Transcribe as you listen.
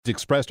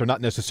expressed are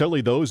not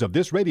necessarily those of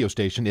this radio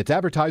station, its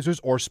advertisers,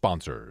 or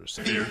sponsors.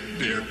 Beer,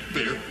 beer,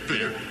 beer,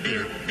 beer,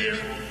 beer, beer,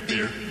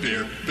 beer,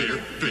 beer, beer,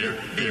 beer,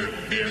 beer,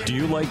 beer. Do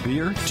you like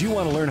beer? Do you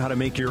want to learn how to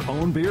make your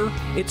own beer?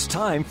 It's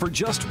time for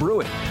Just Brew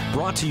It,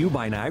 brought to you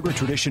by Niagara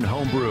Tradition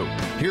Home Brew.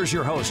 Here's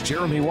your host,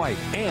 Jeremy White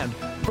and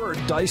Bert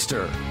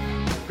Deister.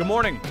 Good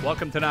morning.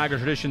 Welcome to Niagara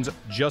Tradition's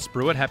Just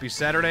Brew It. Happy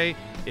Saturday.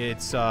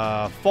 It's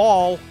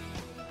fall,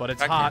 but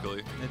it's hot.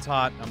 It's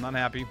hot. I'm not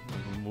happy.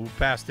 We'll move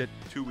past it.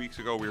 2 weeks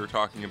ago, we were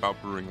talking about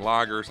brewing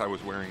lagers. I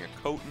was wearing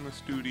a coat in the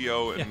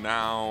studio, and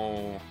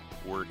now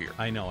we're here.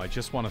 I know. I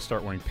just want to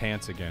start wearing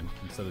pants again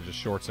instead of just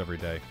shorts every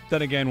day.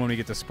 Then again, when we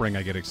get to spring,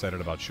 I get excited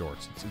about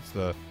shorts. It's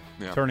the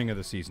turning of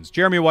the seasons.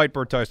 Jeremy White,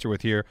 Bert Deister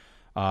with here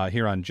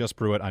on Just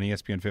Brew It on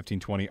ESPN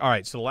 1520. All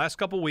right, so the last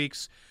couple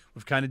weeks,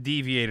 we've kind of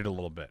deviated a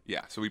little bit.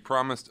 Yeah, so we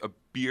promised a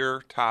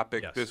beer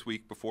topic this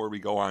week before we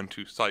go on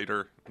to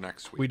cider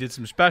next week. We did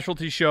some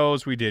specialty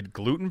shows. We did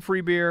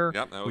gluten-free beer.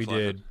 Yep, that was We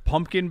did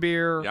pumpkin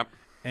beer. Yep.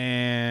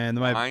 And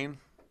wine.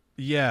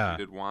 Yeah.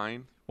 We did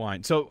wine.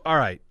 So, all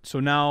right.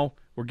 So now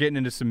we're getting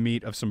into some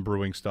meat of some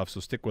brewing stuff, so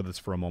stick with us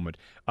for a moment.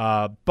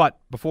 But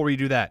before we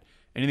do that,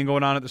 anything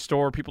going on at the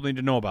store people need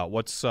to know about?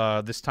 What's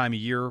this time of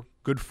year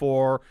good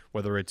for,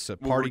 whether it's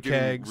party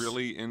kegs? We're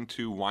really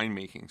into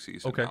winemaking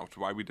season Okay. now. It's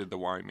why we did the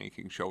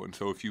winemaking show. And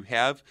so if you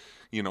have,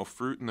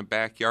 fruit in the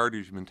backyard,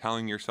 you've been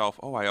telling yourself,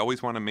 oh, I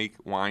always want to make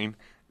wine,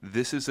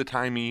 this is the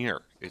time of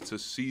year. It's a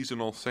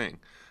seasonal thing.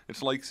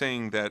 It's like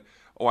saying that,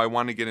 oh, I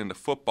want to get into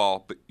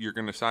football, but you're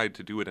going to decide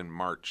to do it in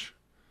March.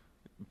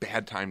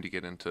 Bad time to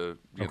get into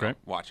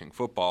watching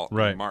football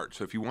in March.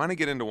 So if you want to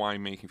get into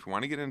winemaking, if you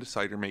want to get into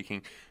cider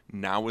making,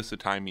 now is the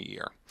time of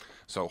year.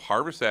 So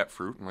harvest that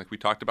fruit, and like we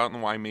talked about in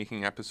the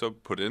winemaking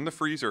episode, put it in the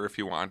freezer if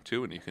you want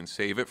to, and you can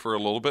save it for a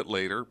little bit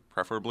later,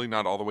 preferably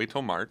not all the way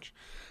till March.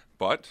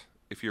 But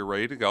if you're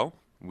ready to go,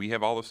 we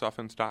have all the stuff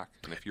in stock.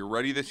 And if you're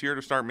ready this year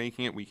to start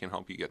making it, we can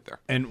help you get there.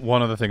 And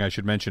one other thing I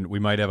should mention, we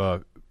might have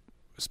a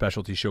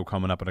specialty show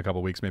coming up in a couple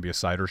of weeks, maybe a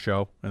cider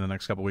show in the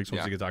next couple of weeks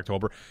once we get to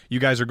October. You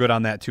guys are good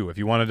on that too. If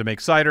you wanted to make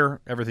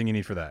cider, everything you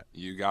need for that.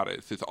 You got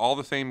it. It's all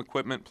the same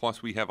equipment,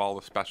 plus we have all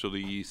the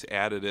specialties,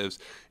 additives,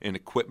 and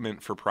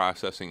equipment for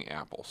processing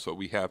apples. So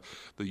we have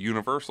the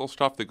universal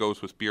stuff that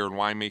goes with beer and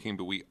winemaking,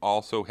 but we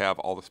also have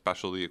all the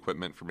specialty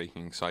equipment for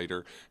making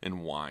cider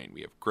and wine.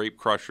 We have grape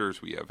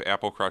crushers, we have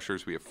apple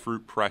crushers, we have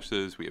fruit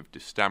presses, we have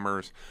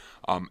destemmers,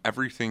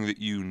 everything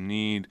that you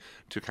need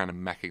to kind of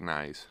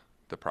mechanize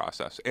the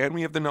process. And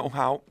we have the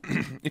know-how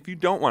if you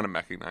don't want to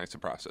mechanize the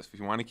process. If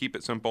you want to keep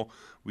it simple,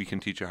 we can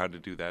teach you how to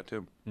do that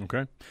too.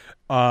 Okay.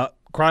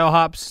 Cryo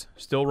hops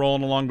still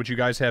rolling along, but you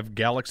guys have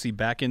Galaxy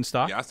back in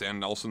stock? Yes,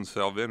 and Nelson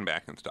Selvin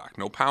back in stock.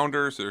 No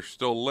pounders. There's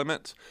still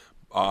limits,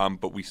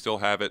 but we still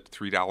have it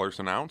 $3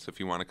 an ounce. If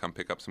you want to come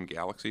pick up some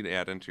Galaxy to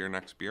add into your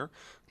next beer,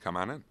 come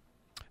on in.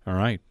 All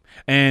right.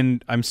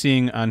 And I'm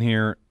seeing on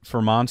here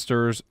for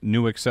Monsters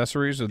new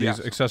accessories. Are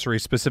these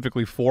accessories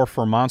specifically for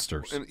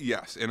Monsters?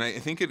 Yes, and I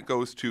think it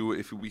goes to,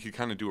 if we could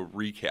kind of do a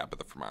recap of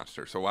the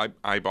Monster. So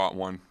I bought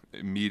one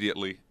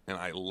immediately, and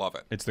I love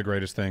it. It's the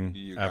greatest thing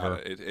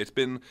ever. It's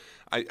been,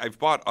 I've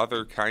bought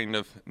other kind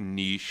of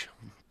niche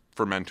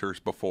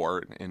fermenters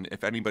before, and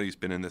if anybody's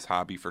been in this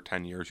hobby for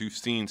 10 years, you've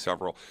seen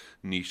several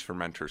niche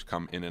fermenters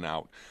come in and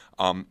out.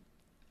 I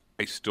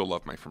still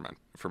love my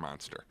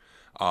Monster.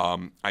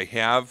 I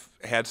have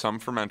had some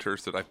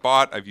fermenters that I've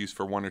bought, I've used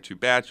for 1 or 2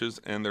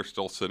 batches, and they're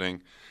still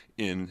sitting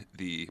in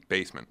the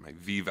basement. My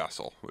V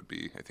vessel would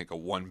be, I think, a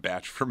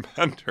 1-batch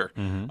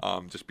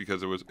fermenter, just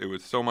because it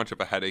was so much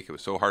of a headache. It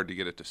was so hard to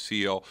get it to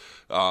seal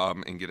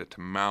and get it to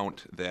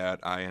mount that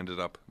I ended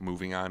up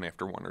moving on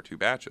after 1 or 2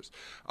 batches.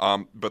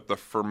 But the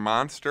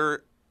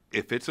Monster,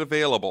 if it's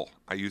available,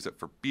 I use it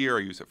for beer, I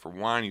use it for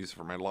wine, I use it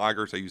for my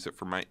lagers, I use it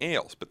for my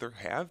ales. But there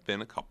have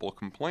been a couple of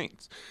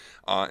complaints.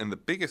 And the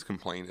biggest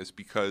complaint is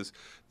because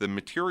the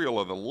material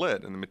of the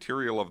lid and the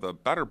material of the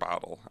better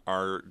bottle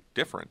are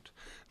different.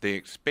 They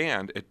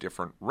expand at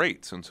different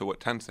rates. And so what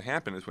tends to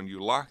happen is when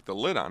you lock the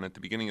lid on at the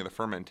beginning of the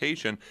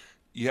fermentation,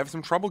 you have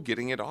some trouble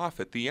getting it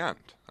off at the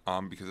end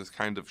because it's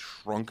kind of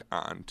shrunk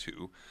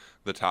onto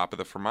the top of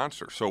the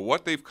fermenter. So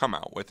what they've come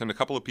out with, and a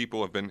couple of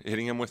people have been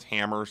hitting them with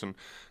hammers, and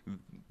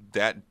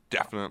that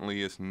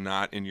definitely is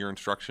not in your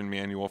instruction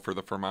manual for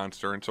the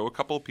fermenter. And so a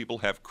couple of people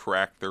have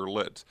cracked their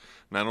lids.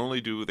 Not only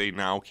do they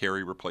now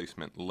carry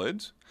replacement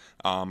lids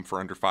for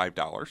under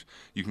 $5,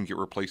 you can get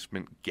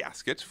replacement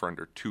gaskets for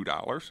under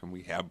 $2, and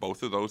we have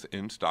both of those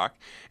in stock.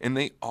 And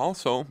they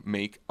also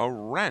make a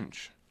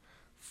wrench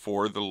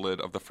for the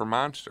lid of the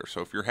fermenter.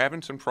 So if you're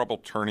having some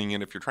trouble turning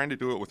it, if you're trying to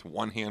do it with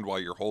one hand while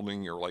you're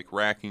holding your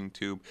racking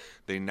tube,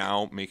 they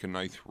now make a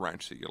nice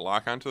wrench that you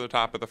lock onto the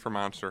top of the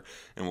fermenter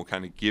and will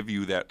kind of give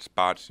you that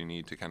spots you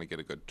need to kind of get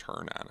a good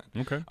turn on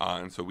it. Okay.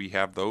 And so we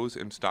have those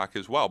in stock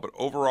as well. But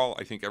overall,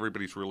 I think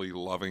everybody's really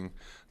loving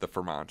the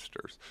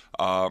fermenters.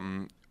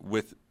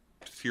 With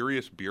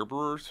serious beer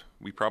brewers,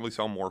 we probably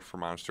sell more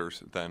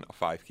Fermonsters than a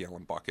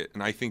 5-gallon bucket.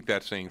 And I think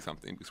that's saying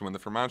something, because when the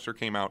Fermonster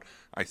came out,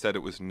 I said it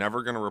was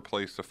never going to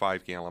replace the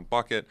 5-gallon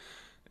bucket.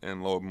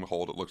 and lo and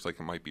behold, it looks like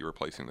it might be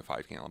replacing the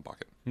 5-gallon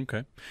bucket.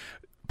 Okay.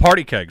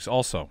 Party kegs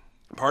also.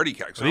 Party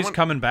kegs. Are these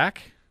coming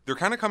back? They're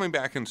kind of coming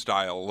back in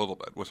style a little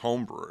bit with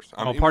home brewers.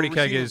 Party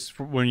keg is,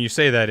 when you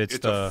say that, it's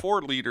a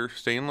 4-liter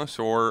stainless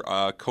or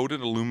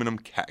coated aluminum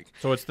keg.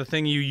 So it's the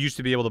thing you used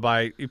to be able to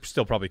buy. You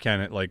still probably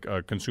can at like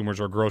consumers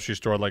or grocery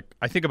store. Like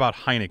I think about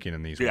Heineken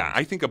in these. Yeah, ones.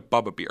 I think of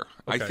Bubba beer.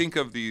 Okay. I think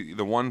of the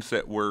ones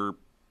that were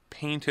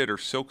painted or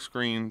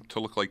silkscreened to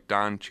look like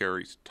Don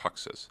Cherry's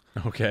tuxes.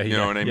 Okay, you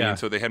know what I mean? Yeah.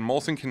 So they had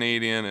Molson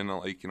Canadian and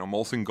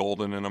Molson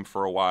Golden in them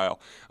for a while.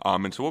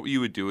 And so what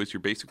you would do is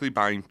you're basically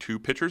buying 2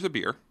 pitchers of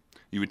beer.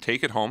 You would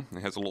take it home. It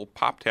has a little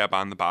pop tab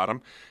on the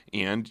bottom,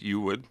 and you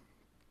would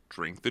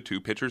drink the 2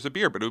 pitchers of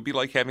beer. But it would be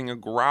like having a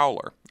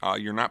growler.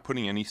 You're not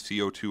putting any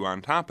CO2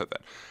 on top of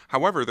it.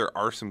 However, there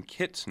are some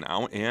kits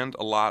now and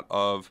a lot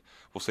of,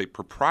 we'll say,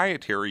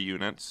 proprietary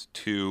units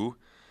to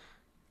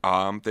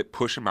that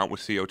push them out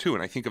with CO2.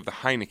 And I think of the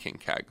Heineken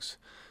kegs.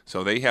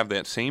 So they have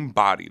that same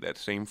body, that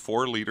same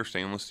 4-liter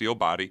stainless steel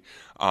body,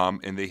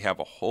 and they have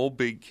a whole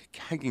big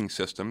kegging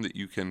system that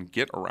you can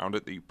get around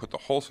it, that you put the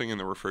whole thing in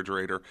the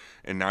refrigerator,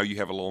 and now you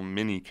have a little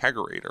mini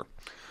kegerator.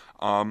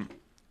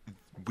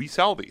 We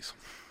sell these.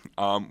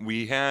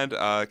 We had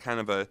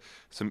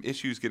some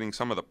issues getting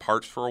some of the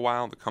parts for a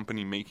while. The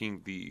company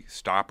making the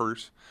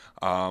stoppers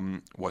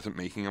wasn't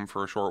making them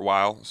for a short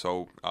while,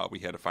 so we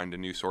had to find a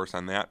new source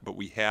on that. But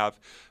we have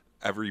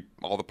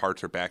all the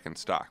parts are back in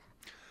stock.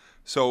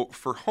 So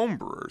for home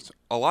brewers,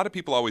 a lot of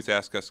people always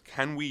ask us,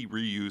 can we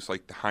reuse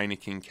like the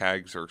Heineken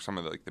kegs or some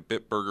of the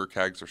Bitburger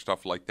kegs or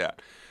stuff like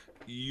that?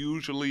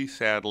 Usually,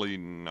 sadly,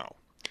 no.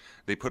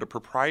 They put a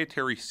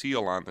proprietary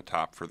seal on the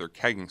top for their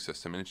kegging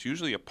system, and it's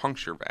usually a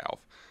puncture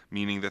valve,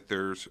 meaning that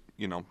there's,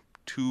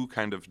 2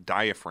 kind of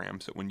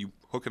diaphragms that when you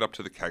hook it up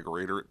to the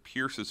kegerator, it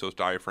pierces those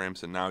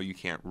diaphragms, and now you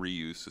can't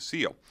reuse the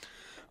seal.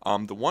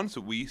 The ones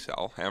that we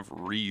sell have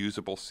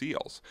reusable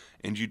seals,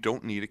 and you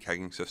don't need a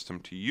kegging system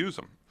to use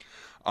them.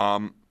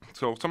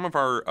 So some of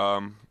our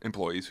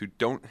employees who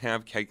don't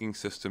have kegging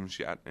systems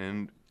yet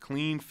and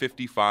clean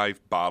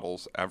 55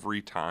 bottles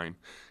every time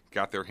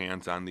got their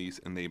hands on these,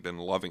 and they've been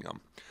loving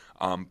them.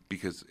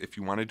 Because if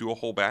you want to do a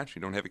whole batch,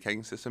 you don't have a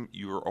kegging system,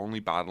 you are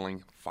only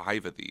bottling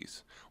 5 of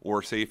these.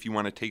 Or say if you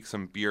want to take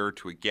some beer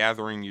to a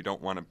gathering, you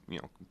don't want to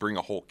bring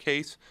a whole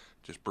case,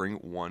 just bring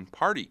 1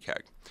 party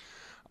keg.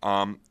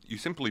 You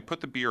simply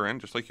put the beer in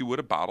just like you would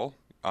a bottle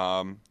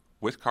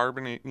with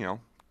carbonation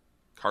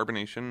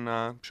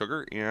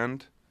sugar,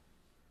 and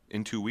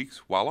in 2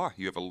 weeks, voila,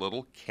 you have a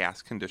little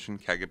cask-conditioned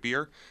keg of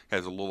beer. It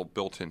has a little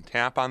built-in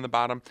tap on the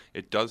bottom.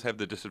 It does have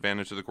the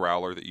disadvantage of the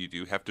growler that you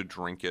do have to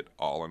drink it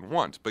all in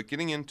once. But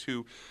getting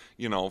into,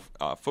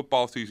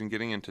 football season,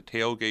 getting into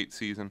tailgate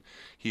season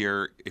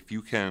here, if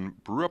you can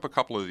brew up a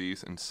couple of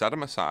these and set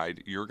them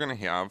aside, you're going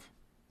to have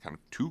kind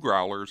of 2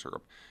 growlers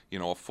or,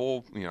 a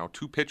full,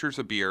 2 pitchers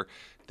of beer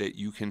that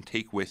you can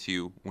take with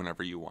you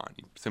whenever you want.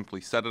 You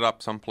simply set it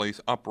up someplace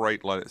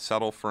upright, let it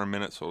settle for a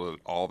minute so that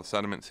all the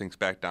sediment sinks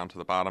back down to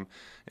the bottom,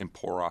 and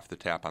pour off the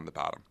tap on the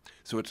bottom.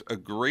 So it's a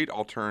great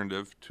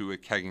alternative to a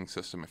kegging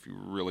system if you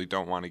really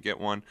don't want to get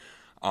one.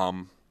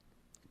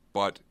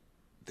 But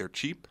they're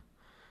cheap,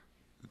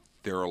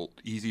 they're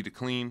easy to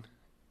clean,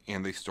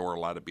 and they store a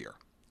lot of beer.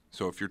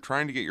 So if you're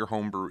trying to get your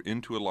home brew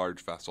into a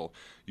large vessel,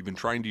 you've been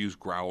trying to use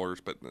growlers,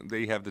 but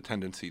they have the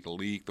tendency to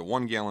leak. The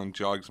 1-gallon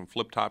jugs and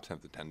flip tops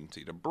have the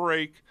tendency to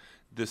break.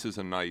 This is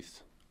a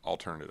nice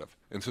alternative.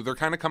 And so they're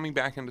kind of coming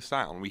back into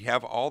style. And we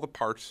have all the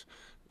parts.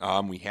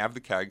 We have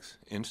the kegs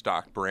in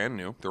stock, brand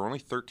new. They're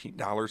only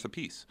 $13 a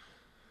piece.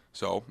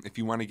 So if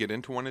you want to get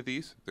into one of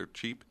these, they're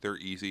cheap, they're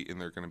easy, and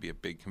they're going to be a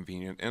big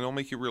convenient, and it'll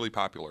make you really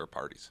popular at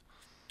parties.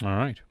 All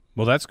right.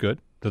 Well, that's good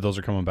that those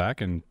are coming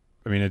back. And,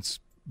 I mean, it's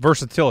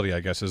versatility, I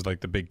guess, is like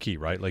the big key,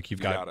 right? Like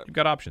you've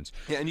got options.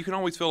 Yeah, and you can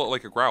always fill it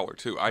like a growler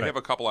too. I have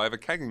a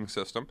kegging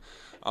system,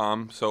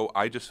 so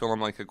I just fill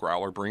them like a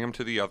growler, bring them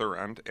to the other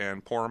end,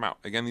 and pour them out.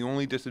 Again, the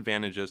only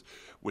disadvantage is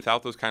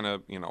without those kind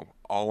of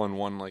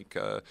all-in-one like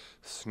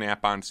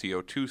snap-on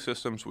CO2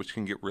 systems, which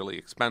can get really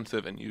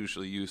expensive and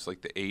usually use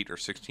like the 8 or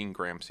 16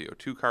 gram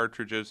CO2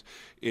 cartridges.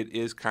 It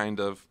is kind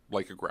of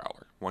like a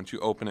growler. Once you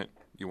open it,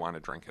 you want to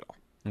drink it all.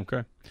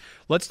 Okay.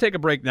 Let's take a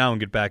break now and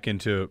get back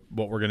into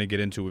what we're going to get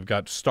into. We've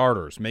got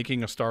starters,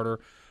 making a starter.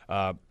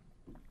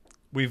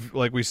 We've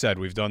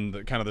done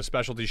the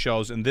specialty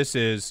shows, and this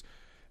is,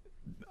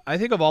 I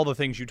think of all the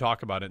things you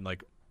talk about in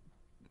like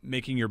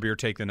making your beer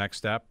take the next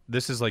step,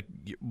 this is like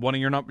one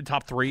of your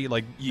top 3.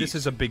 Like yeast. This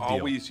is a big deal.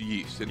 Always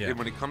yeast. And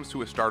when it comes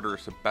to a starter,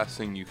 it's the best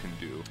thing you can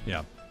do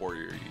for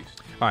your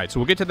yeast. All right, so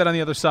we'll get to that on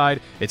the other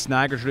side. It's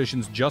Niagara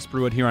Traditions Just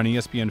Brew It here on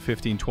ESPN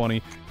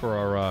 1520 for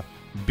our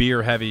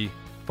beer-heavy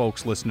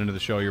folks listening to the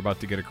show. You're about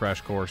to get a crash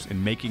course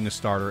in making a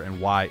starter and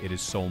why it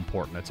is so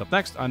important. That's up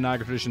next on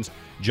Niagara Traditions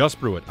Just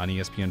Brew It on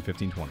ESPN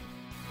 1520.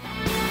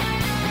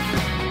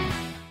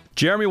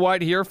 Jeremy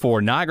White here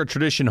for Niagara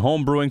Tradition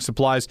Home Brewing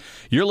Supplies.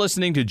 You're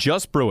listening to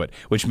Just Brew It,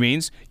 which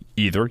means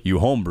Either you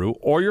homebrew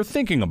or you're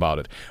thinking about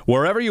it.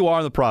 Wherever you are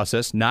in the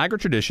process, Niagara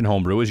Tradition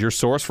Homebrew is your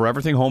source for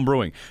everything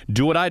homebrewing.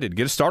 Do what I did.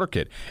 Get a starter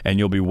kit, and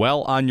you'll be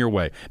well on your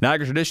way.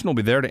 Niagara Tradition will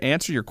be there to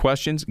answer your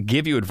questions,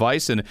 give you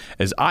advice, and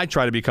as I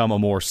try to become a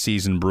more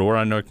seasoned brewer,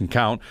 I know I can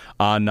count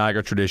on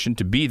Niagara Tradition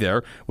to be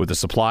there with the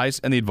supplies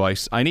and the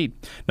advice I need.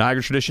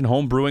 Niagara Tradition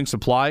Home Brewing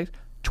Supply,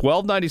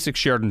 1296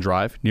 Sheridan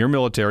Drive, near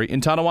Military,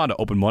 in Tonawanda.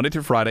 Open Monday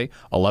through Friday,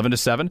 11 to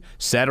 7,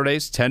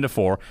 Saturdays, 10 to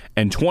 4,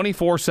 and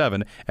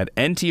 24/7 at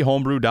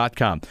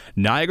nthomebrew.com.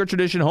 Niagara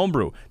Tradition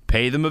Homebrew.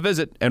 Pay them a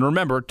visit, and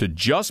remember to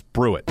just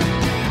brew it.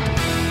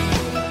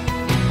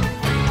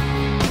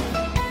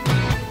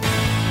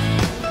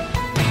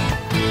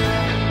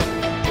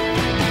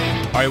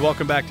 All right,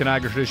 welcome back to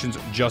Niagara Tradition's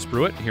Just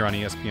Brew It here on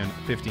ESPN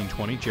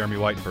 1520. Jeremy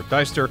White and Bert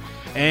Deister,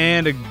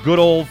 and a good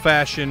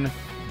old-fashioned,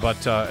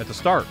 but at the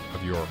start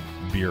of your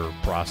beer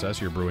process,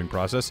 your brewing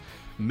process,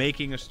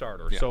 making a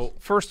starter. Yes. So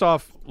first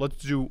off, let's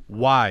do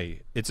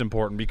why it's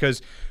important,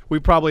 because we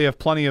probably have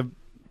plenty of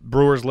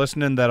brewers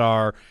listening that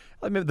are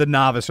the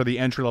novice or the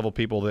entry-level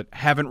people that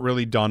haven't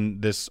really done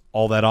this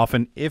all that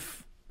often,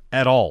 if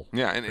at all.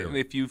 Yeah, and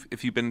if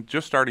you've been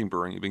just starting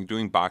brewing, you've been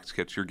doing box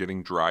kits, you're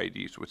getting dried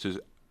yeast, which is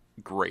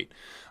great.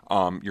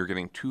 You're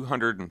getting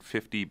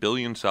 250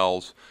 billion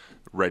cells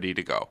ready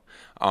to go.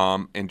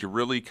 And you're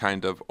really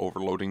kind of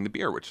overloading the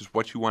beer, which is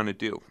what you want to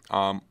do.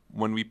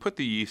 When we put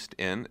the yeast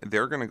in,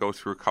 they're going to go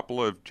through a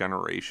couple of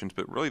generations,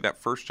 but really that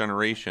first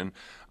generation,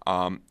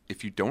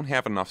 if you don't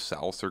have enough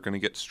cells, they're going to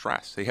get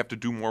stressed. They have to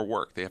do more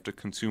work. They have to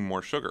consume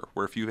more sugar.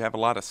 Where if you have a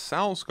lot of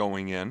cells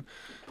going in,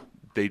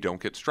 they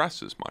don't get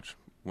stressed as much.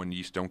 When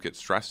yeast don't get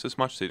stressed as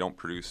much, they don't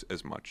produce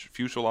as much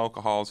fusel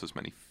alcohols, as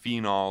many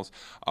phenols,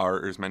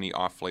 or as many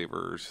off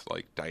flavors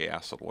like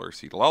diacetyl or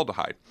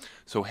acetaldehyde.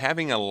 So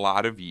having a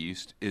lot of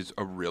yeast is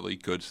a really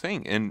good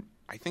thing, and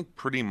I think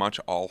pretty much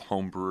all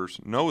home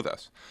brewers know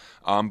this.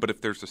 But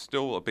if there's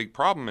still a big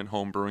problem in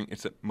home brewing,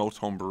 it's that most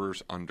home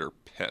brewers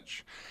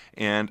underpitch.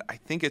 And I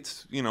think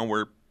it's,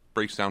 where it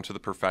breaks down to the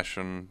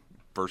profession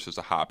versus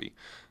a hobby.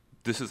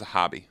 This is a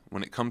hobby.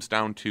 When it comes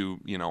down to,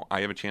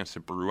 I have a chance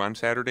to brew on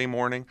Saturday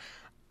morning,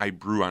 I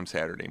brew on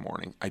Saturday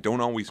morning. I don't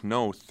always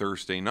know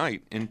Thursday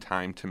night in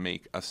time to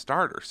make a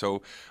starter.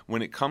 So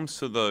when it comes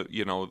to the,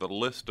 the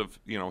list of,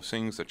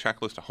 things, the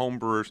checklist of home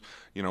brewers,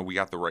 we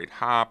got the right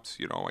hops,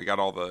 I got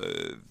all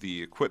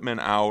the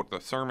equipment out, the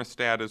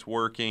thermostat is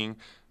working,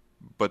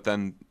 but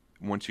then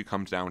once it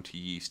comes down to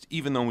yeast,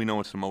 even though we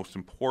know it's the most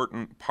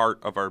important part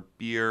of our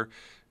beer,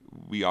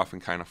 we often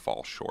kind of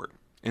fall short.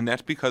 And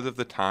that's because of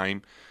the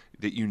time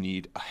that you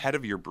need ahead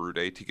of your brew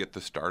day to get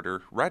the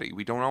starter ready.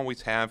 We don't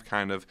always have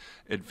kind of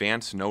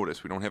advance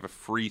notice. We don't have a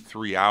free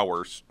 3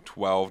 hours,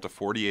 12 to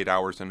 48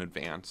 hours in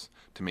advance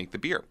to make the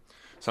beer.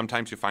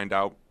 Sometimes you find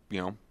out,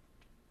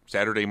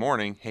 Saturday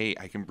morning, hey,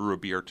 I can brew a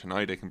beer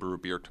tonight, I can brew a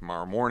beer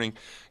tomorrow morning.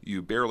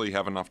 You barely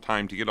have enough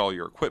time to get all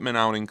your equipment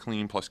out and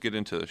clean, plus get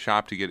into the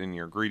shop to get in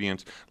your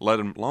ingredients, let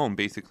alone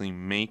basically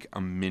make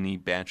a mini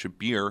batch of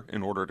beer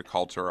in order to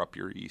culture up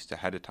your yeast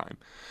ahead of time.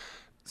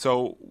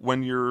 So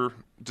when you're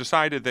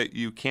decided that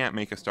you can't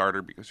make a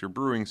starter because you're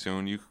brewing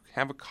soon, you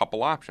have a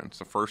couple options.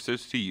 The first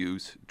is to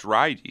use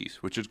dried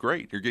yeast, which is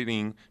great. You're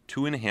getting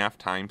 2.5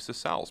 times the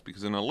cells,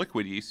 because in a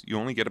liquid yeast, you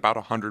only get about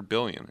 100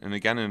 billion. And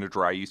again, in a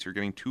dry yeast, you're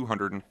getting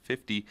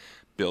 250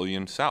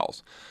 billion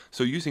cells.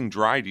 So using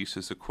dried yeast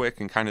is a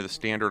quick and kind of the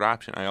standard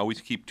option. I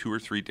always keep 2 or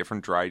 3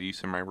 different dried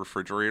yeasts in my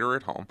refrigerator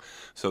at home,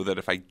 so that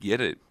if I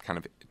get a kind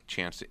of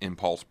chance to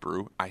impulse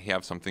brew, I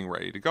have something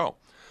ready to go.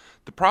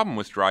 The problem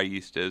with dry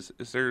yeast is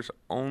there's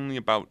only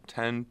about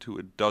 10 to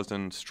a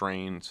dozen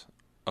strains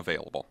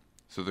available.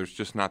 So there's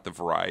just not the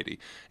variety.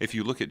 If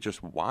you look at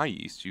just Y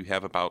yeast, you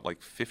have about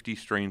 50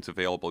 strains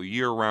available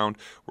year-round,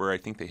 where I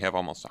think they have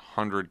almost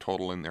 100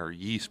 total in their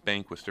yeast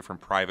bank, with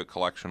different private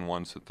collection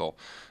ones that they'll,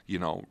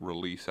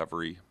 release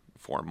every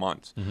 4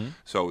 months. Mm-hmm.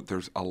 So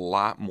there's a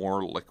lot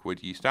more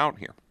liquid yeast out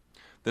here.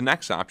 The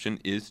next option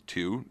is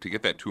to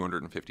get that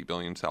 250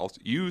 billion cells,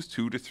 use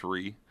 2 to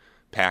 3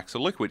 packs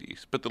of liquid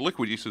yeast. But the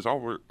liquid yeast is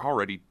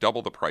already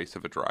double the price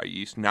of a dry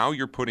yeast. Now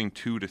you're putting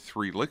 2 to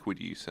 3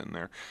 liquid yeast in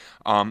there.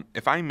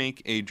 If I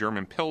make a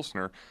German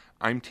Pilsner,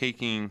 I'm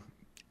taking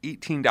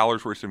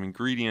 $18 worth of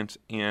ingredients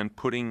and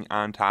putting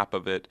on top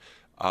of it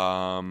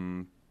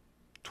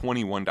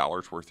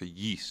 $21 worth of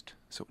yeast.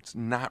 So it's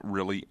not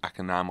really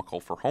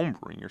economical for home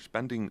brewing. You're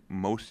spending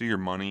most of your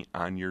money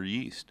on your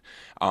yeast.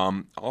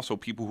 Also,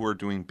 people who are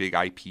doing big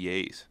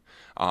IPAs,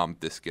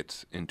 this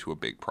gets into a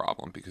big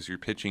problem, because you're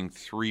pitching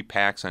 3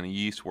 packs on a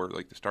yeast where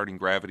the starting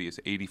gravity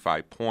is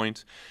 85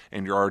 points,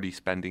 and you're already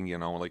spending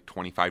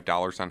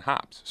 $25 on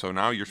hops. So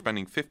now you're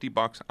spending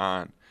 $50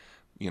 on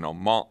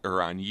malt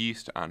or on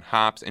yeast, on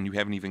hops, and you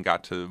haven't even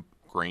got to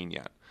grain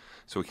yet.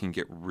 So it can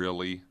get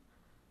really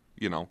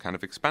kind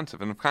of expensive.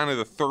 And kind of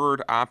the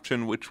third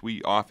option, which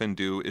we often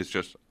do, is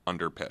just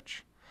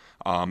underpitch.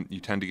 You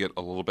tend to get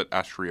a little bit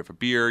estery of a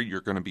beer.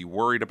 You're going to be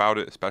worried about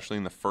it, especially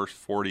in the first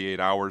 48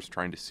 hours,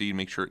 trying to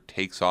make sure it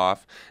takes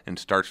off and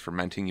starts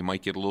fermenting. You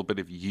might get a little bit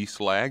of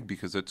yeast lag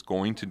because it's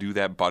going to do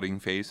that budding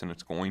phase and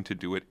it's going to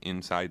do it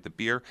inside the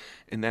beer.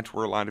 And that's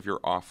where a lot of your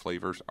off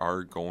flavors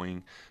are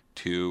going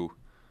to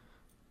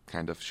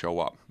kind of show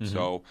up.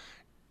 So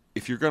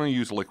if you're going to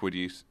use liquid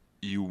yeast,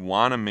 you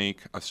want to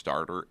make a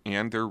starter,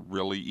 and they're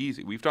really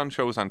easy. We've done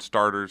shows on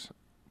starters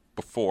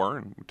before,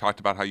 and we talked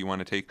about how you want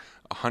to take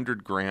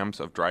 100 grams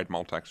of dried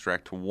malt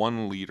extract to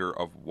 1 liter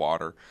of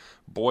water,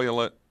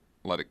 boil it,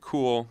 let it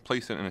cool,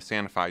 place it in a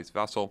sanitized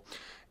vessel,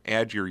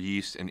 add your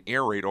yeast, and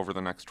aerate over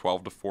the next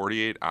 12 to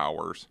 48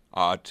 hours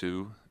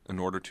in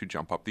order to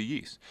jump up the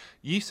yeast.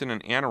 Yeast in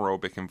an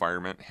anaerobic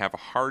environment have a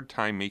hard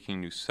time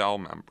making new cell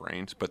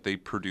membranes, but they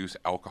produce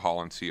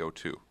alcohol and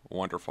CO2.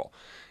 Wonderful.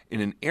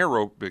 In an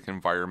aerobic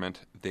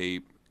environment,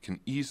 they can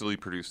easily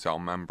produce cell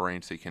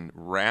membranes. They can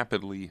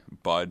rapidly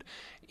bud,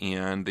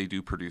 and they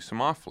do produce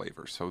some off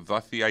flavors. So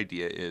thus the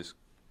idea is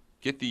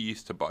get the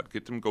yeast to bud,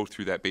 get them go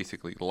through that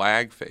basically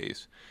lag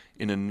phase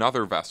in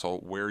another vessel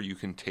where you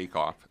can take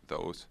off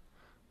those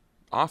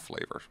off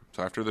flavors.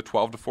 So after the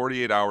 12 to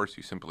 48 hours,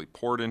 you simply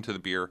pour it into the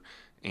beer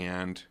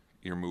and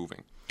you're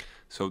moving.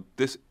 So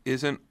this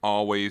isn't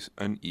always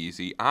an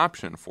easy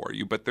option for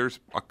you, but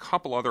there's a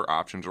couple other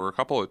options or a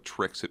couple of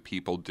tricks that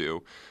people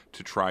do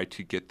to try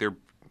to get their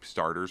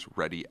starters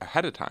ready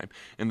ahead of time.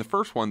 And the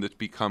first one that's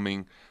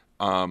becoming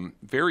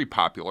very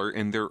popular,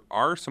 and there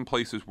are some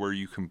places where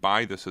you can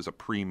buy this as a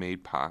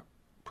pre-made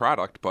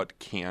product, but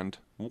canned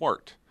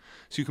wort.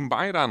 So you can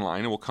buy it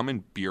online. It will come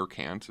in beer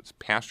cans. It's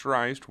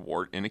pasteurized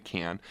wort in a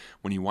can.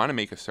 When you want to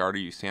make a starter,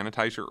 you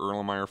sanitize your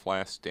Erlenmeyer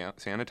flask,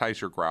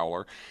 sanitize your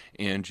growler,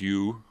 and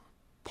you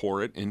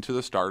pour it into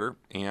the starter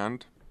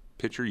and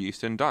pitch your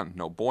yeast and done.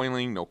 No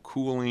boiling, no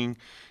cooling.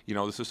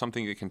 This is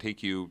something that can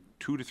take you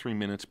 2 to 3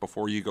 minutes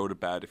before you go to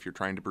bed if you're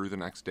trying to brew the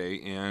next day,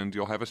 and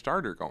you'll have a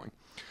starter going.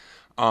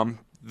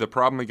 The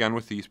problem, again,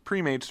 with these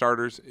pre-made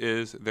starters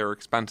is they're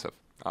expensive.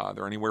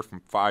 They're anywhere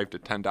from $5 to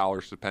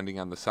 $10 depending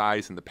on the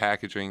size and the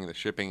packaging and the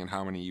shipping and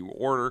how many you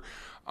order.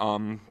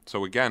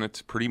 So again,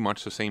 it's pretty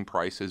much the same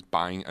price as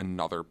buying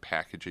another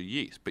package of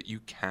yeast, but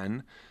you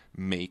can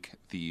make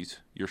these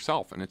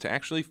yourself, and it's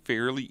actually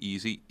fairly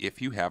easy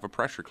if you have a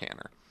pressure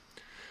canner.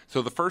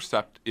 So the first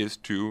step is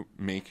to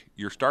make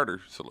your starter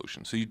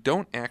solution. So you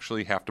don't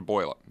actually have to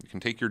boil it. You can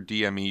take your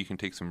DME, you can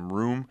take some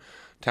room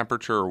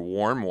temperature or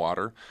warm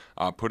water,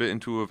 put it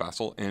into a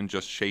vessel and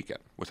just shake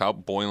it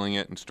without boiling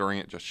it and stirring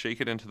it. Just shake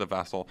it into the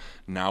vessel.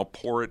 Now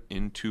pour it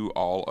into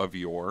all of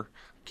your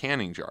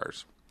canning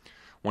jars.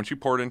 Once you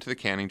pour it into the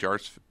canning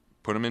jars,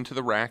 put them into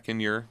the rack in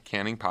your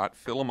canning pot,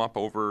 fill them up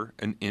over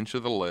an inch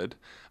of the lid,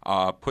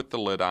 put the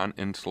lid on,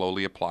 and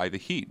slowly apply the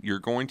heat. You're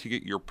going to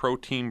get your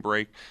protein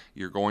break.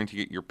 You're going to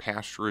get your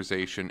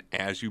pasteurization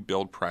as you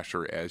build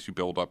pressure, as you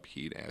build up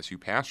heat, as you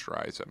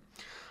pasteurize it.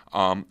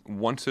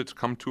 Once it's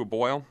come to a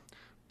boil,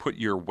 put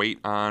your weight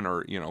on,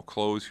 or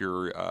close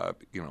your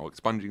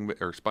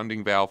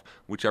expunging valve,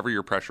 whichever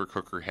your pressure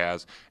cooker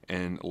has,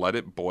 and let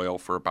it boil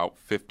for about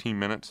 15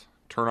 minutes.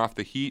 Turn off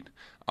the heat.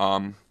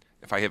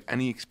 If I have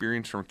any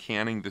experience from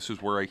canning, this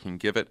is where I can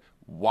give it.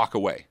 Walk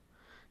away.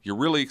 You're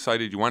really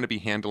excited. You want to be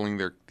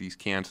handling these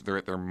cans. They're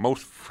at their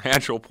most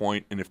fragile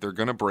point, and if they're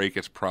going to break,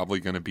 it's probably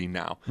going to be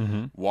now.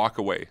 Walk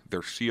away.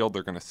 They're sealed.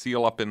 They're going to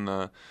seal up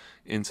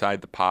inside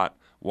the pot.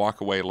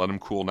 Walk away. Let them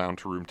cool down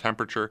to room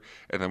temperature.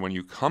 And then when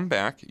you come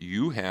back,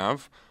 you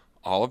have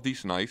all of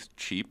these nice,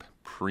 cheap,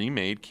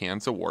 pre-made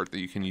cans of wort that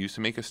you can use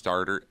to make a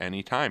starter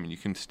anytime. And you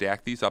can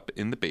stack these up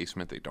in the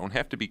basement. They don't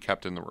have to be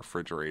kept in the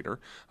refrigerator,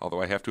 although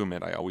I have to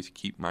admit I always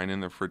keep mine in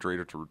the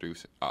refrigerator to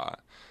reduce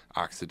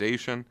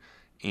oxidation.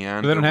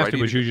 And they don't have to,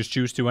 but you just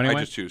choose to anyway? I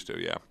just choose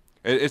to, yeah.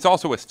 It's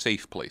also a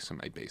safe place in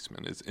my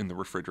basement, is in the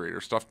refrigerator.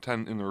 Stuff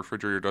in the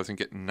refrigerator doesn't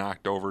get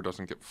knocked over,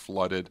 doesn't get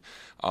flooded.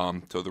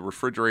 So the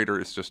refrigerator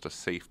is just a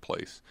safe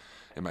place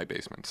in my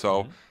basement.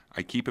 So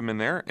I keep them in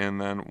there,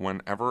 and then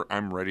whenever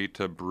I'm ready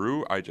to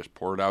brew, I just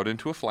pour it out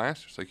into a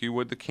flask, just like you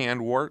would the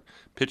canned wort,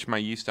 pitch my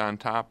yeast on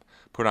top,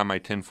 put on my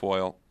tin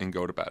foil, and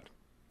go to bed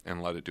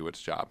and let it do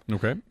its job.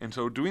 Okay. And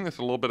so doing this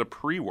a little bit of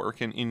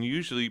pre-work, and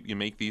usually you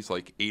make these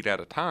like 8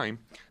 at a time,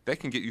 that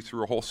can get you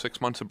through a whole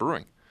 6 months of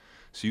brewing.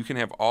 So you can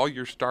have all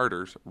your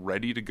starters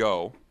ready to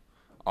go,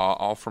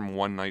 all from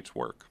one night's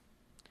work.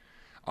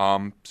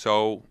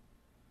 So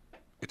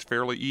it's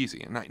fairly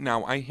easy. And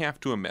now I have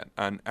to admit,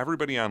 and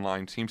everybody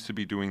online seems to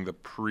be doing the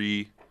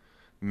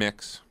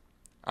pre-mix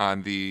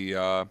on the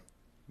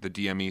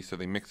DME, so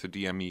they mix the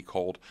DME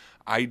cold.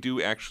 I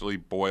do actually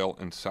boil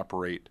and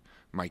separate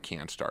my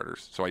can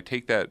starters. So I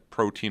take that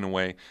protein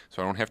away,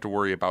 so I don't have to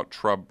worry about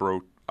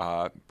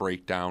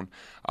breakdown.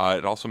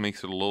 It also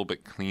makes it a little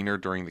bit cleaner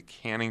during the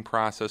canning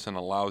process and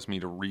allows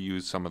me to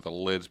reuse some of the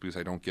lids because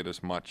I don't get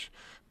as much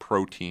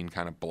protein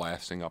kind of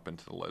blasting up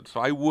into the lid. So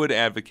I would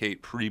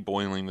advocate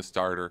pre-boiling the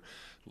starter,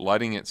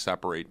 letting it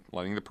separate,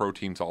 letting the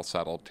proteins all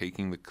settle,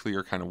 taking the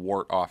clear kind of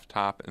wort off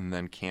top, and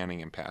then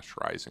canning and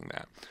pasteurizing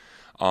that.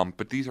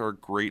 But these are a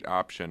great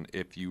option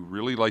if you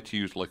really like to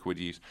use liquid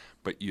yeast,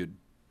 but you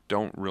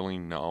don't really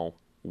know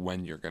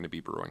when you're going to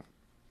be brewing.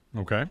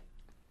 Okay.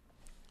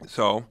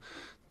 So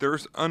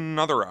there's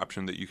another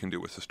option that you can do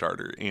with the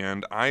starter,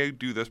 and I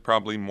do this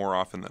probably more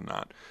often than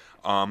not.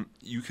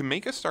 You can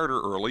make a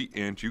starter early,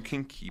 and you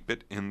can keep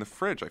it in the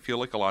fridge. I feel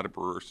like a lot of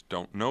brewers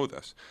don't know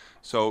this.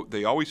 So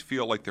they always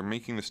feel like they're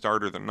making the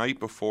starter the night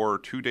before or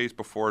 2 days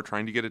before,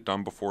 trying to get it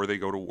done before they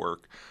go to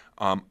work.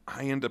 I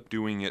end up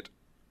doing it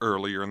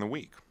earlier in the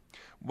week.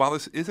 While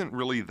this isn't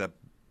really the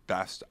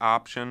best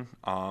option,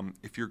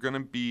 if you're going to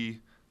be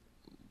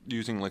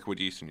using liquid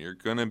yeast and you're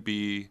going to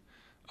be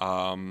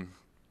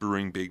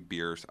brewing big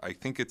beers, I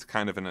think it's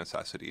kind of a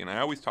necessity. And I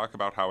always talk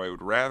about how I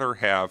would rather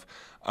have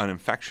an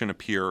infection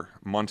appear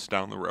months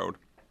down the road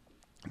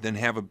than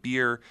have a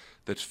beer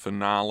that's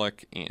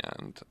phenolic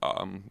and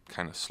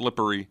kind of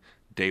slippery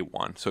day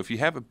one. So if you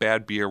have a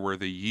bad beer where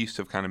the yeast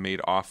have kind of made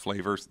off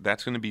flavors,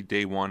 that's going to be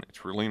day one.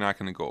 It's really not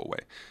going to go away.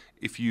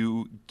 If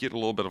you get a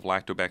little bit of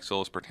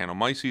Lactobacillus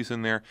brettanomyces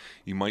in there,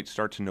 you might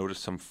start to notice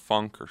some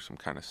funk or some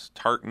kind of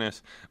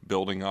tartness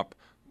building up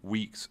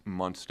weeks,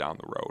 months down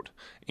the road.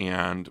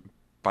 And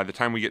by the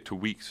time we get to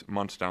weeks,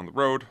 months down the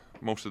road,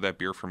 most of that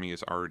beer for me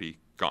is already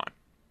gone.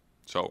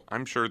 So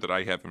I'm sure that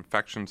I have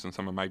infections in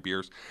some of my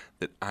beers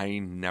that I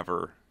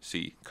never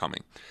see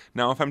coming.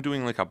 Now, if I'm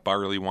doing like a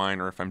barley wine,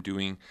 or if I'm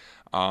doing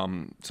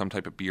some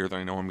type of beer that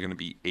I know I'm going to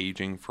be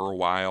aging for a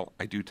while,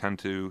 I do tend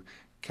to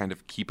kind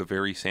of keep a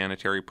very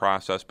sanitary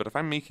process. But if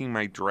I'm making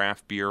my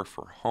draft beer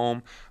for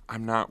home,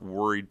 I'm not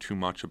worried too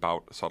much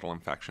about subtle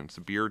infections.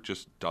 The beer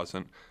just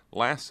doesn't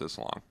last as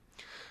long.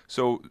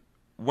 So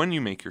when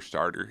you make your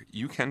starter,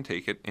 you can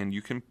take it and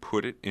you can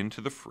put it into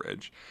the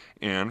fridge,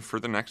 and for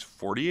the next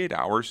 48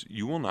 hours,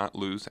 you will not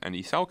lose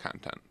any cell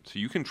content. So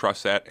you can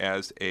trust that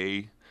as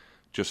a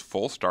just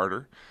full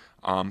starter.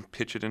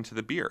 Pitch it into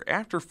the beer.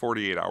 After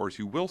 48 hours,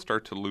 you will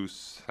start to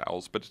lose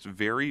cells, but it's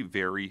very,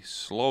 very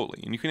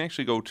slowly. And you can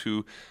actually go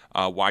to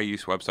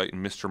YE's website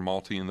and Mr.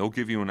 Malty, and they'll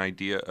give you an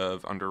idea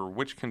of under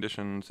which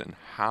conditions and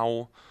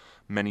how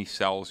many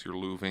cells you're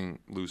losing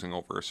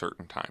over a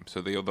certain time.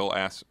 So they'll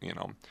ask,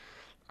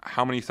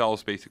 how many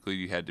cells basically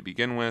you had to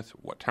begin with,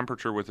 what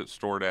temperature was it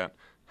stored at,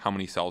 how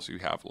many cells you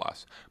have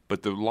less.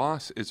 But the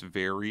loss is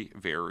very,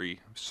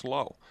 very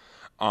slow.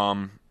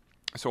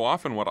 So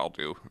often what I'll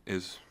do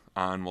is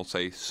on, we'll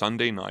say,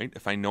 Sunday night,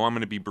 if I know I'm going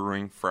to be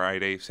brewing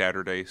Friday,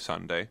 Saturday,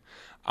 Sunday,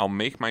 I'll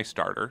make my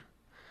starter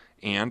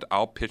and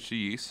I'll pitch the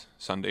yeast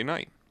Sunday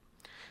night.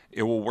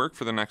 It will work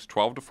for the next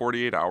 12 to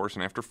 48 hours,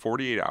 and after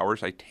 48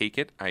 hours, I take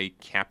it, I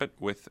cap it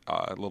with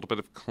a little bit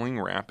of cling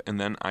wrap, and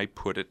then I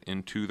put it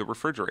into the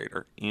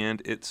refrigerator,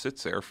 and it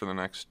sits there for the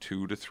next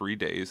 2 to 3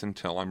 days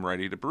until I'm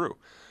ready to brew.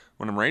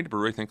 When I'm ready to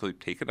brew, I simply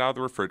take it out of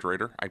the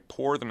refrigerator. I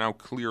pour the now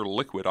clear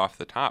liquid off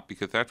the top,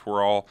 because that's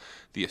where all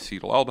the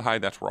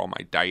acetaldehyde, that's where all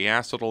my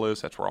diacetyl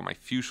is, that's where all my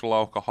fusyl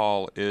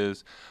alcohol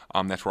is,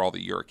 that's where all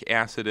the uric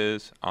acid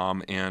is,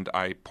 and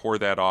I pour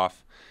that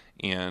off,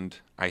 and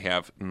I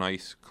have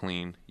nice,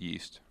 clean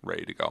yeast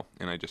ready to go,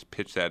 and I just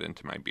pitch that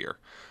into my beer.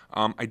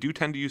 I do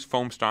tend to use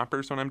foam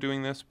stoppers when I'm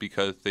doing this,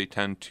 because they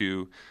tend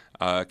to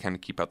kind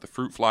of keep out the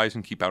fruit flies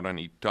and keep out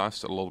any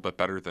dust a little bit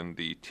better than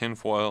the tin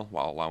foil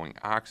while allowing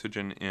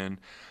oxygen in.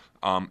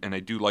 And I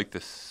do like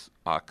this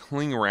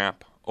cling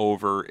wrap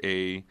over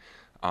a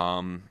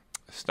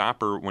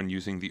stopper when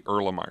using the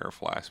Erlenmeyer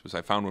flask, because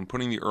I found when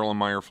putting the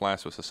Erlenmeyer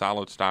flask with a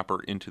solid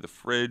stopper into the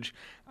fridge,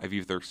 I've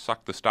either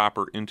sucked the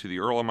stopper into the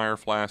Erlenmeyer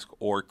flask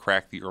or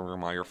cracked the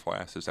Erlenmeyer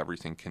flask as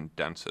everything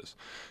condenses.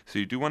 So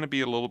you do want to be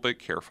a little bit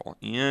careful.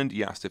 And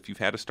yes, if you've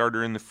had a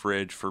starter in the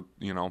fridge for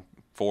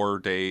 4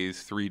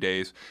 days, 3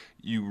 days,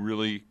 you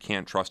really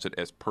can't trust it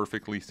as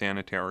perfectly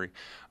sanitary,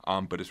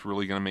 but it's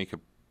really going to make a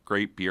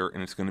great beer,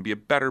 and it's going to be a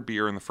better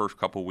beer in the first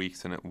couple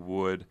weeks than it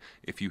would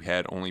if you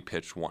had only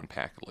pitched 1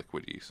 pack of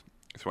liquid yeast.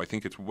 So I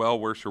think it's well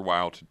worth your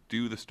while to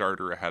do the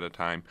starter ahead of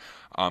time.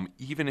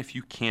 Even if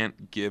you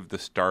can't give the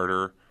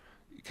starter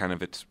kind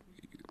of its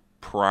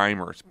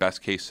prime or its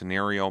best case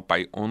scenario,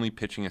 by only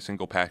pitching a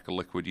single pack of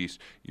liquid yeast,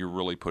 you're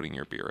really putting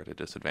your beer at a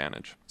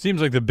disadvantage.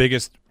 Seems like the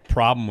biggest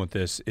problem with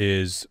this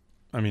is,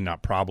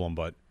 not problem,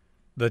 but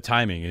the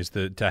timing is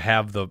to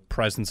have the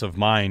presence of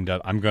mind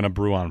that I'm going to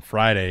brew on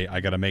Friday, I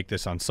got to make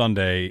this on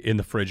Sunday, in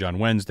the fridge on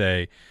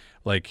Wednesday,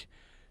 like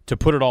to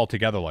put it all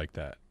together like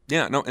that.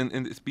 Yeah, no,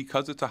 and it's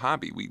because it's a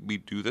hobby. We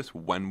do this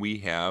when we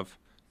have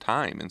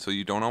time, and so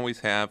you don't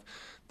always have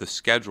the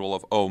schedule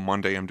of,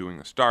 Monday I'm doing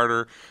a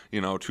starter,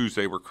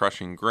 Tuesday we're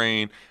crushing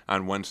grain,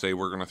 on Wednesday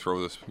we're going to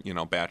throw this,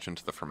 batch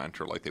into the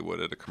fermenter like they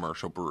would at a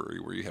commercial brewery,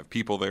 where you have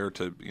people there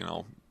to,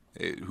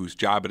 whose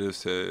job it is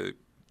to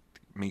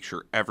make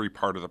sure every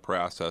part of the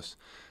process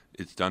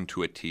is done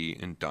to a T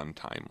and done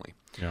timely.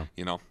 Yeah.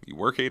 You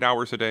work 8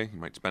 hours a day. You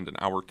might spend an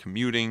hour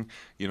commuting.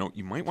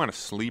 You might want to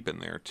sleep in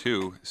there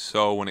too.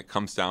 So when it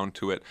comes down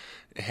to it,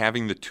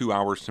 having the 2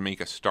 hours to make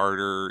a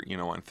starter,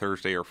 on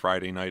Thursday or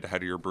Friday night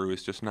ahead of your brew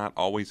is just not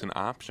always an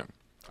option.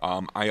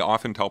 I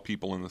often tell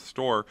people in the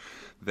store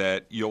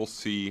that you'll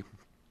see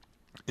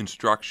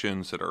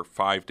instructions that are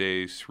 5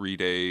 days, 3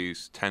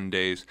 days, 10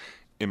 days.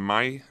 In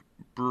my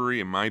brewery,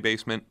 in my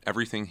basement,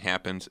 everything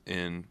happens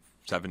in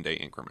 7-day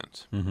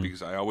increments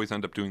because I always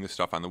end up doing this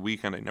stuff on the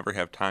weekend. I never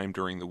have time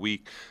during the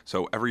week.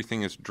 So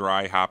everything is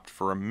dry hopped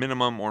for a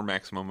minimum or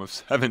maximum of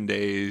 7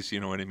 days. You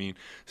know what I mean?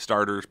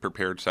 Starters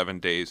prepared 7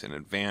 days in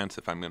advance.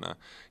 If I'm going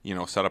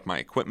to, set up my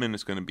equipment,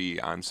 it's going to be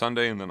on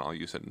Sunday and then I'll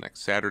use it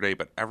next Saturday.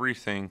 But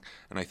everything,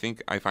 and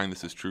I find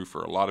this is true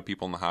for a lot of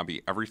people in the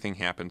hobby, everything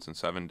happens in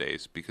 7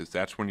 days because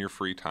that's when your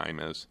free time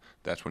is.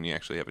 That's when you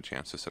actually have a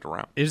chance to sit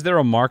around. Is there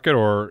a market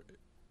or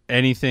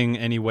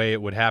any way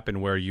it would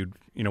happen where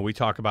we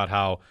talk about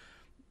how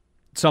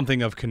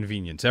something of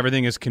convenience.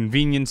 Everything is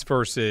convenience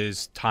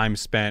versus time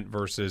spent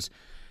versus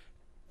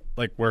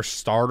like where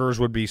starters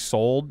would be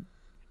sold.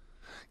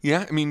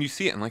 Yeah, I mean, you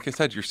see it, and like I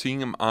said, you're seeing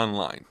them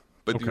online,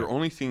 but you're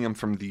only seeing them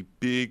from the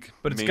big.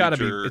 But it's got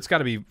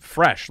to be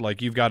fresh.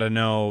 Like you've got to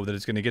know that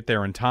it's going to get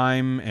there in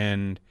time.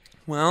 And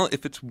well,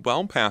 if it's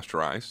well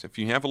pasteurized, if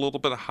you have a little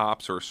bit of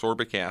hops or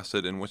ascorbic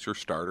acid in with your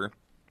starter,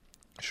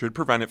 should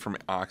prevent it from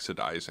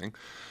oxidizing.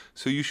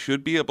 So you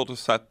should be able to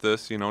set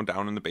this,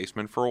 down in the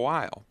basement for a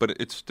while. But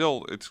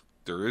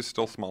there is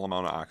still a small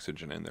amount of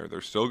oxygen in there.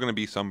 There's still going to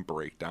be some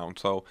breakdown.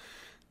 So,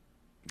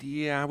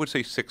 yeah, I would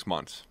say 6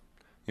 months.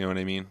 You know what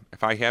I mean?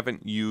 If I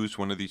haven't used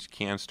one of these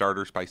can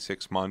starters by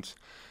 6 months,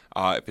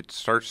 if it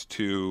starts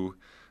to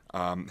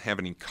have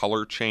any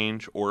color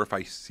change, or if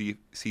I see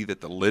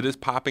that the lid is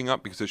popping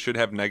up, because it should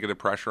have negative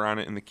pressure on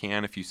it in the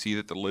can. If you see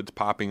that the lid's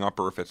popping up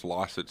or if it's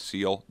lost its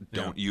seal,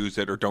 don't use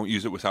it, or don't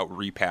use it without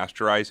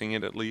repasteurizing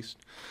it at least.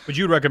 But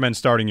you'd recommend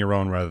starting your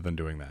own rather than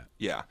doing that?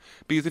 Yeah,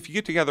 because if you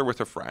get together with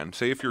a friend,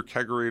 say if your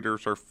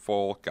kegerators are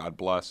full, God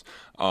bless,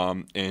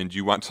 and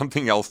you want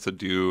something else to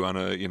do on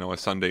a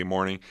Sunday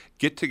morning,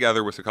 get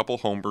together with a couple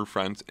homebrew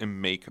friends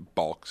and make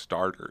bulk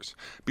starters.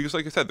 Because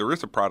like I said, there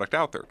is a product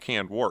out there,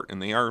 canned wort,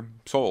 and they are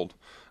sold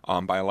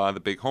by a lot of the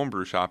big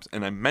homebrew shops,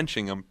 and I'm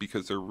mentioning them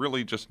because they're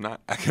really just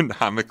not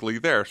economically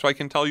there. So I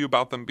can tell you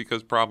about them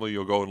because probably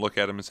you'll go and look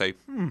at them and say,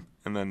 and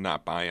then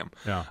not buy them.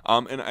 Yeah.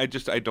 And I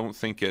don't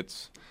think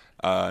it's,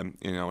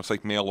 it's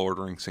like mail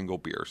ordering single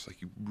beers.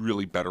 Like you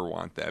really better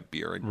want that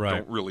beer. I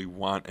don't really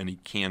want any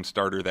can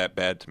starter that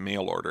bad to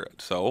mail order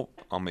it. So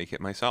I'll make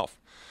it myself.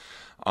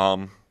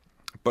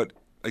 But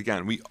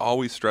again, we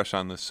always stress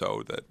on this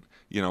so that,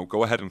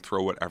 go ahead and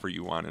throw whatever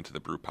you want into the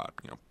brew pot.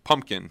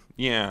 Pumpkin,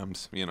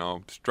 yams,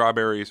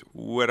 strawberries,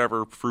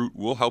 whatever fruit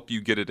will help you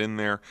get it in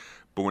there.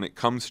 But when it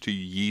comes to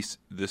yeast,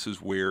 this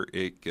is where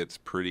it gets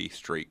pretty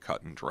straight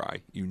cut and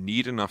dry. You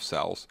need enough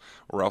cells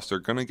or else they're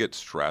going to get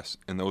stressed,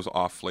 and those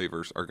off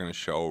flavors are going to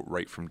show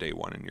right from day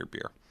one in your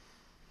beer.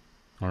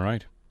 All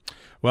right.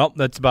 Well,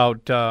 that's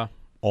about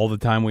all the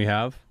time we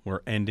have.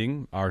 We're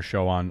ending our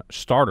show on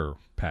starter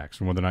packs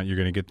and whether or not you're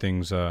going to get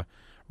things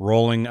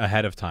rolling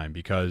ahead of time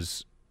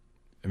because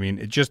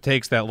it just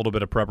takes that little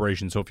bit of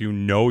preparation. So if you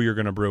know you're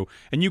going to brew,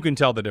 and you can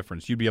tell the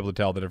difference, you'd be able to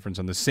tell the difference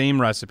on the same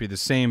recipe, the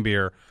same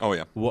beer. Oh,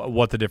 yeah.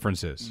 What the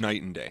difference is.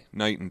 Night and day.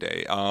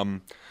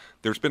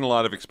 There's been a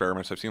lot of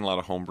experiments. I've seen a lot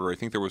of homebrew. I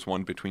think there was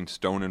one between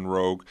Stone and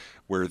Rogue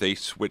where they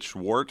switched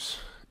worts,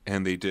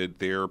 and they did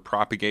their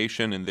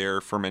propagation and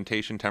their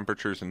fermentation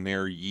temperatures and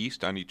their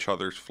yeast on each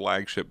other's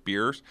flagship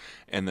beers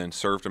and then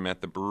served them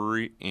at the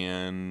brewery,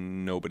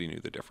 and nobody knew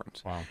the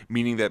difference. Wow.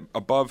 Meaning that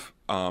above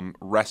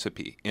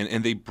recipe,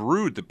 and they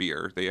brewed the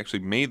beer, they actually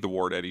made the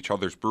wort at each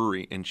other's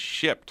brewery and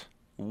shipped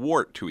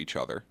wort to each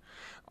other,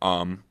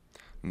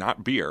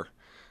 not beer,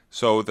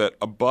 so that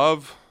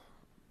above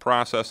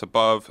process,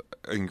 above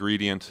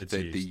ingredients, that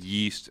the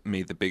yeast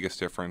made the biggest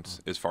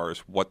difference as far as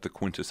what the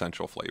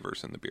quintessential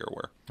flavors in the beer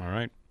were. All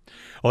right.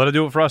 Well, that'll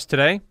do it for us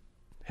today.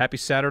 Happy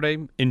Saturday.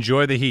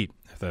 Enjoy the heat,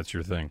 if that's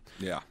your thing.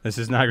 Yeah. This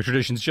is Niagara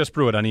Traditions Just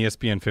Brew It on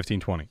ESPN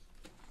 1520.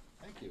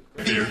 Thank you.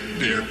 Beer,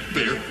 beer,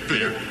 beer,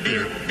 beer,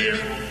 beer, beer,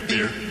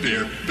 beer,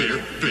 beer,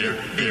 beer,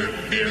 beer, beer,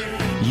 beer.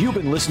 You've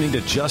been listening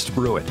to Just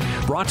Brew It,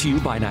 brought to you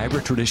by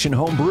Niagara Tradition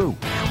Home Brew.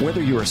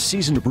 Whether you're a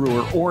seasoned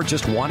brewer or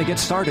just want to get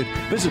started,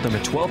 visit them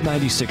at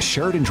 1296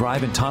 Sheridan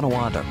Drive in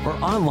Tonawanda or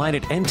online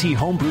at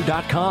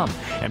nthomebrew.com.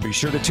 And be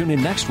sure to tune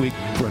in next week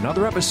for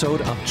another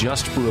episode of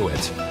Just Brew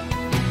It.